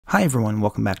Hi everyone,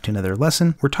 welcome back to another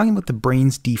lesson. We're talking about the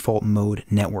brain's default mode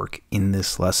network in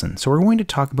this lesson. So we're going to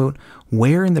talk about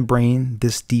where in the brain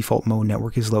this default mode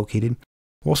network is located.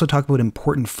 We'll also talk about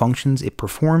important functions it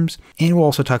performs, and we'll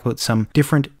also talk about some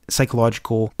different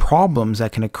psychological problems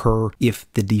that can occur if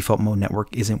the default mode network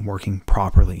isn't working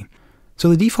properly. So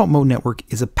the default mode network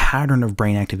is a pattern of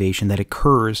brain activation that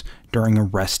occurs during a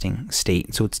resting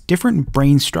state. So it's different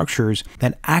brain structures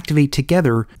that activate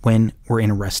together when we're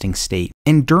in a resting state.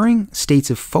 And during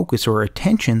states of focus or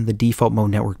attention, the default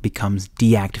mode network becomes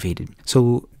deactivated.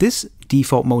 So this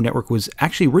default mode network was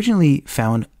actually originally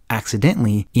found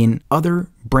accidentally in other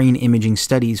brain imaging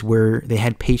studies where they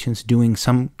had patients doing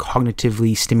some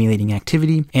cognitively stimulating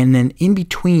activity, and then in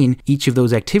between each of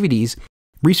those activities,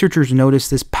 researchers noticed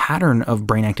this pattern of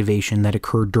brain activation that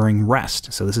occurred during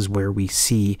rest. So this is where we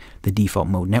see the default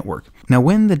mode network. Now,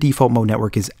 when the default mode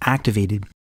network is activated,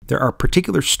 there are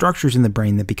particular structures in the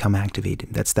brain that become activated.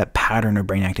 That's that pattern of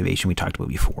brain activation we talked about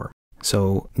before.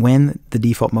 So when the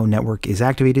default mode network is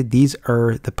activated, these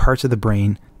are the parts of the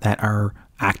brain that are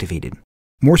activated.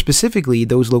 More specifically,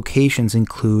 those locations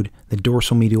include the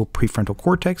dorsal medial prefrontal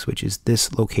cortex, which is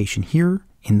this location here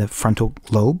in the frontal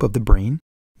lobe of the brain,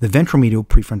 the ventral medial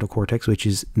prefrontal cortex, which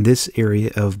is this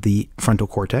area of the frontal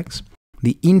cortex,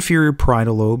 the inferior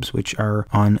parietal lobes, which are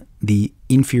on the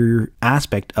inferior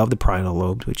aspect of the parietal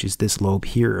lobes, which is this lobe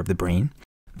here of the brain,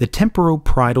 the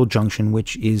temporoparietal junction,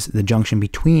 which is the junction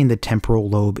between the temporal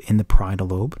lobe and the parietal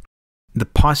lobe, the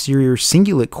posterior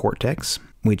cingulate cortex,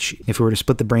 which if we were to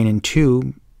split the brain in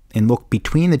two and look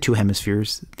between the two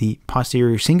hemispheres, the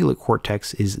posterior cingulate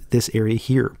cortex is this area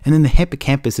here. And then the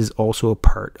hippocampus is also a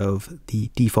part of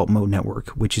the default mode network,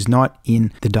 which is not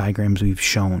in the diagrams we've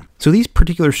shown. So these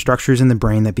particular structures in the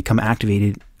brain that become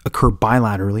activated occur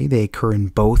bilaterally. They occur in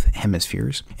both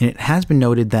hemispheres. And it has been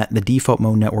noted that the default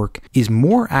mode network is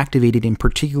more activated in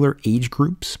particular age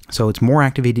groups. So it's more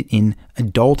activated in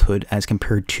adulthood as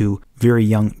compared to very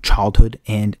young childhood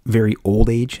and very old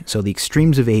age. So the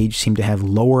extremes of age seem to have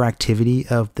lower activity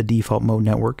of the default mode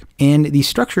network. And these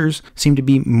structures seem to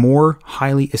be more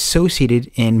highly associated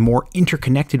and more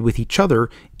interconnected with each other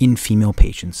in female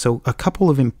patients. So a couple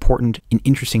of important and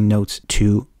interesting notes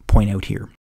to point out here.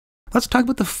 Let's talk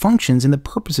about the functions and the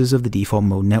purposes of the default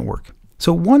mode network.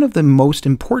 So one of the most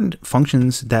important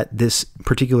functions that this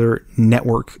particular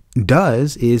network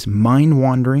does is mind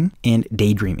wandering and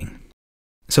daydreaming.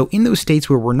 So in those states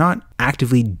where we're not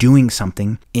actively doing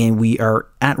something and we are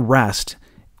at rest,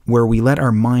 where we let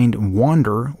our mind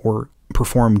wander or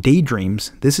perform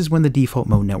daydreams, this is when the default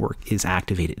mode network is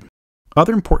activated.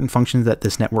 Other important functions that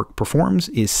this network performs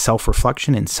is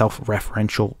self-reflection and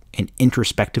self-referential and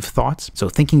introspective thoughts. So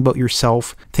thinking about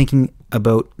yourself, thinking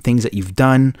about things that you've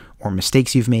done or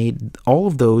mistakes you've made, all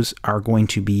of those are going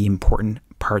to be important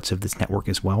parts of this network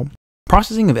as well.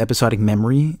 Processing of episodic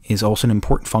memory is also an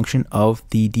important function of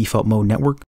the default mode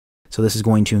network. So this is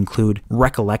going to include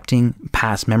recollecting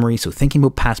past memories, so thinking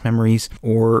about past memories,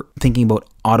 or thinking about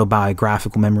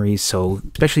autobiographical memories, so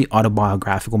especially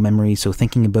autobiographical memories, so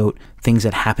thinking about things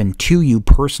that happened to you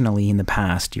personally in the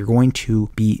past. You're going to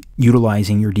be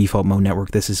utilizing your default mode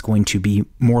network. This is going to be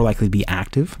more likely to be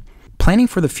active. Planning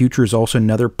for the future is also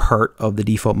another part of the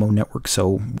default mode network,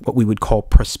 so what we would call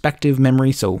prospective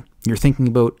memory. So you're thinking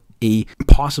about a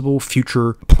possible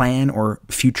future plan or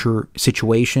future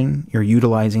situation. You're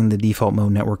utilizing the default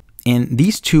mode network. And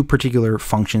these two particular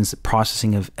functions, the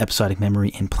processing of episodic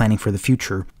memory and planning for the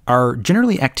future, are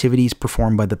generally activities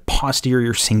performed by the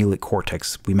posterior cingulate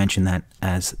cortex. We mentioned that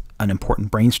as an important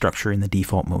brain structure in the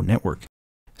default mode network.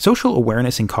 Social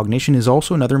awareness and cognition is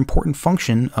also another important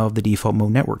function of the default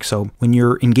mode network. So when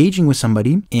you're engaging with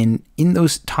somebody, and in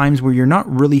those times where you're not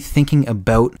really thinking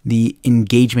about the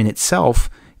engagement itself,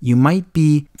 you might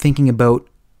be thinking about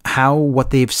how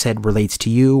what they've said relates to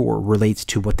you or relates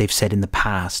to what they've said in the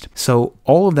past. So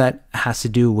all of that has to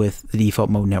do with the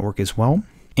default mode network as well.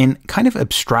 And kind of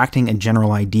abstracting a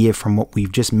general idea from what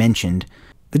we've just mentioned,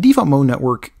 the default mode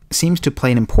network seems to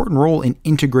play an important role in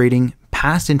integrating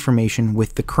past information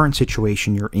with the current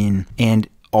situation you're in and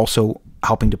also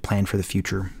helping to plan for the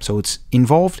future. So it's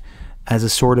involved as a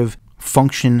sort of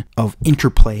function of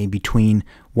interplay between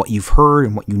what you've heard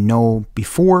and what you know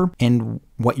before and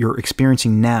what you're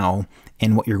experiencing now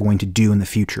and what you're going to do in the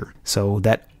future. So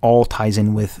that all ties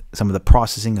in with some of the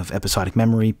processing of episodic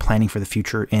memory, planning for the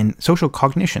future, and social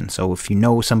cognition. So if you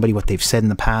know somebody, what they've said in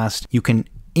the past, you can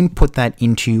input that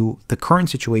into the current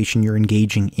situation you're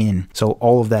engaging in. So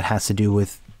all of that has to do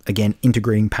with, again,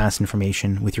 integrating past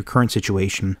information with your current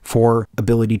situation for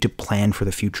ability to plan for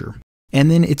the future. And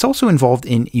then it's also involved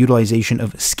in utilization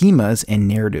of schemas and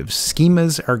narratives.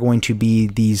 Schemas are going to be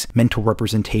these mental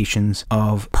representations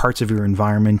of parts of your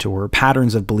environment or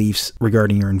patterns of beliefs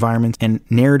regarding your environment. And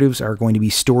narratives are going to be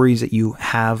stories that you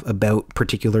have about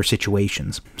particular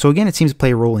situations. So again, it seems to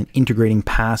play a role in integrating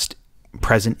past,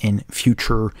 present, and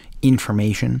future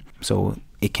information. So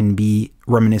it can be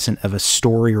reminiscent of a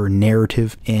story or a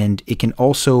narrative, and it can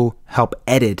also help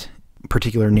edit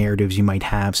particular narratives you might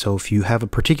have. So if you have a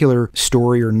particular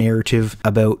story or narrative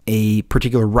about a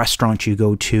particular restaurant you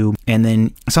go to, and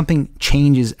then something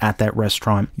changes at that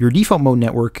restaurant, your default mode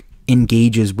network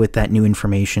engages with that new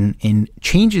information and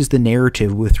changes the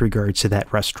narrative with regards to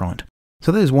that restaurant.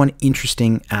 So that is one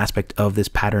interesting aspect of this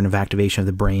pattern of activation of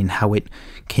the brain, how it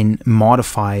can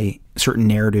modify certain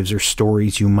narratives or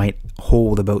stories you might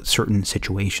hold about certain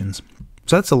situations.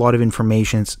 So that's a lot of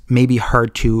information. It's maybe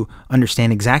hard to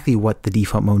understand exactly what the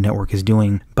default mode network is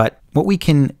doing, but what we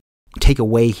can take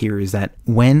away here is that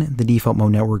when the default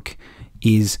mode network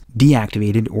is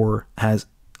deactivated or has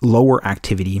lower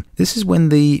activity, this is when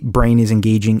the brain is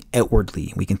engaging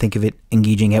outwardly. We can think of it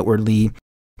engaging outwardly.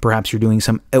 Perhaps you're doing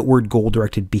some outward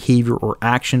goal-directed behavior or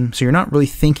action. So you're not really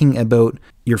thinking about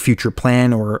your future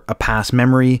plan or a past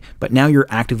memory, but now you're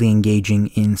actively engaging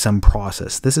in some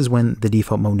process. This is when the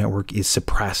default mode network is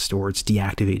suppressed or it's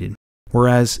deactivated.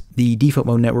 Whereas the default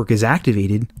mode network is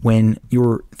activated when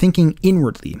you're thinking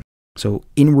inwardly. So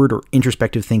inward or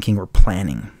introspective thinking or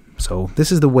planning. So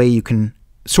this is the way you can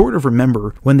sort of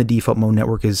remember when the default mode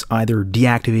network is either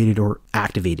deactivated or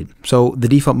activated. So the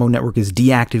default mode network is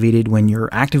deactivated when you're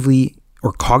actively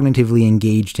or cognitively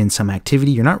engaged in some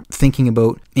activity. You're not thinking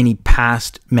about any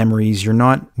past memories. You're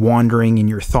not wandering in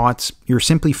your thoughts. You're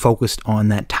simply focused on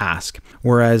that task.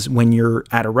 Whereas when you're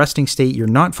at a resting state, you're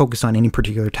not focused on any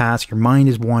particular task. Your mind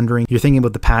is wandering. You're thinking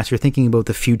about the past. You're thinking about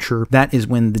the future. That is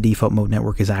when the default mode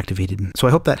network is activated. So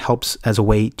I hope that helps as a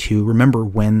way to remember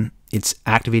when it's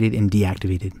activated and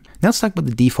deactivated. Now let's talk about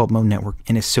the default mode network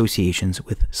and associations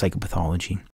with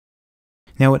psychopathology.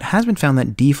 Now, it has been found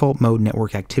that default mode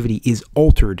network activity is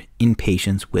altered in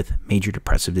patients with major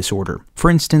depressive disorder.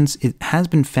 For instance, it has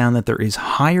been found that there is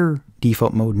higher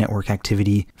default mode network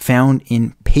activity found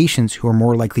in patients who are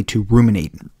more likely to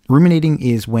ruminate. Ruminating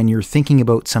is when you're thinking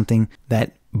about something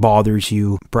that bothers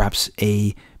you, perhaps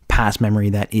a past memory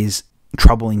that is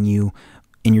troubling you,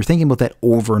 and you're thinking about that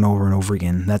over and over and over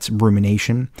again. That's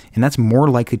rumination, and that's more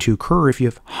likely to occur if you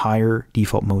have higher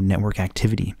default mode network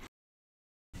activity.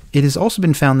 It has also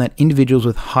been found that individuals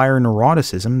with higher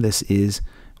neuroticism, this is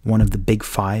one of the big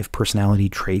 5 personality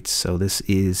traits, so this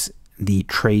is the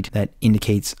trait that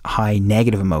indicates high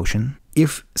negative emotion.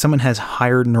 If someone has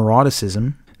higher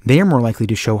neuroticism, they are more likely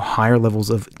to show higher levels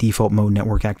of default mode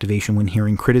network activation when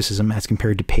hearing criticism as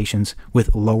compared to patients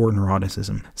with lower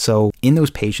neuroticism. So in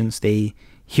those patients, they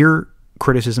hear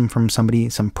criticism from somebody,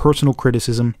 some personal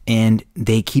criticism, and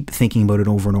they keep thinking about it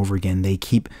over and over again. They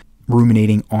keep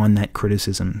ruminating on that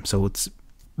criticism. So it's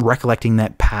recollecting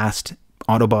that past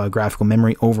autobiographical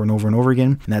memory over and over and over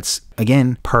again. And that's,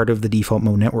 again, part of the default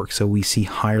mode network. So we see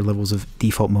higher levels of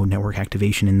default mode network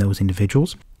activation in those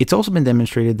individuals. It's also been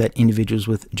demonstrated that individuals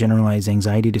with generalized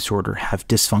anxiety disorder have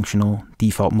dysfunctional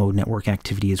default mode network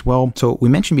activity as well. So we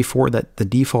mentioned before that the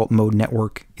default mode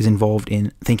network is involved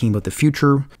in thinking about the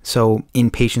future. So in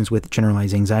patients with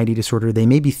generalized anxiety disorder, they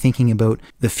may be thinking about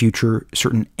the future,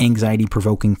 certain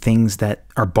anxiety-provoking things that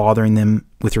are bothering them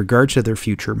with regards to their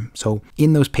future. So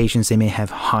in those patients, they may have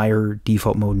higher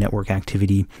default mode network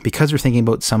activity because they're thinking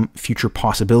about some future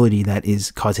possibility that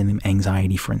is causing them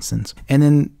anxiety, for instance. And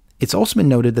then it's also been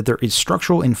noted that there is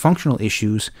structural and functional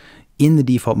issues in the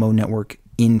default mode network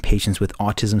in patients with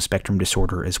autism spectrum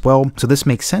disorder as well. So this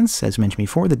makes sense. As mentioned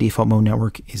before, the default mode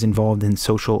network is involved in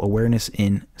social awareness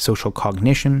and social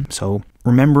cognition. So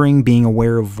remembering, being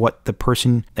aware of what the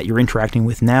person that you're interacting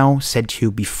with now said to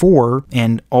you before,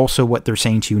 and also what they're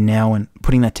saying to you now, and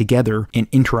putting that together and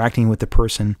interacting with the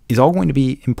person is all going to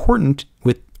be important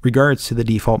with regards to the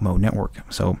default mode network.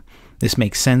 So this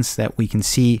makes sense that we can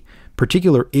see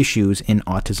particular issues in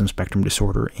autism spectrum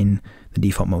disorder in the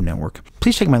default mode network.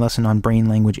 Please check my lesson on brain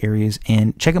language areas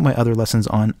and check out my other lessons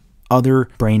on other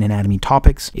brain anatomy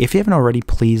topics. If you haven't already,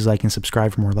 please like and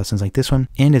subscribe for more lessons like this one.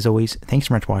 And as always, thanks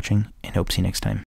so much for watching, and hope to see you next time.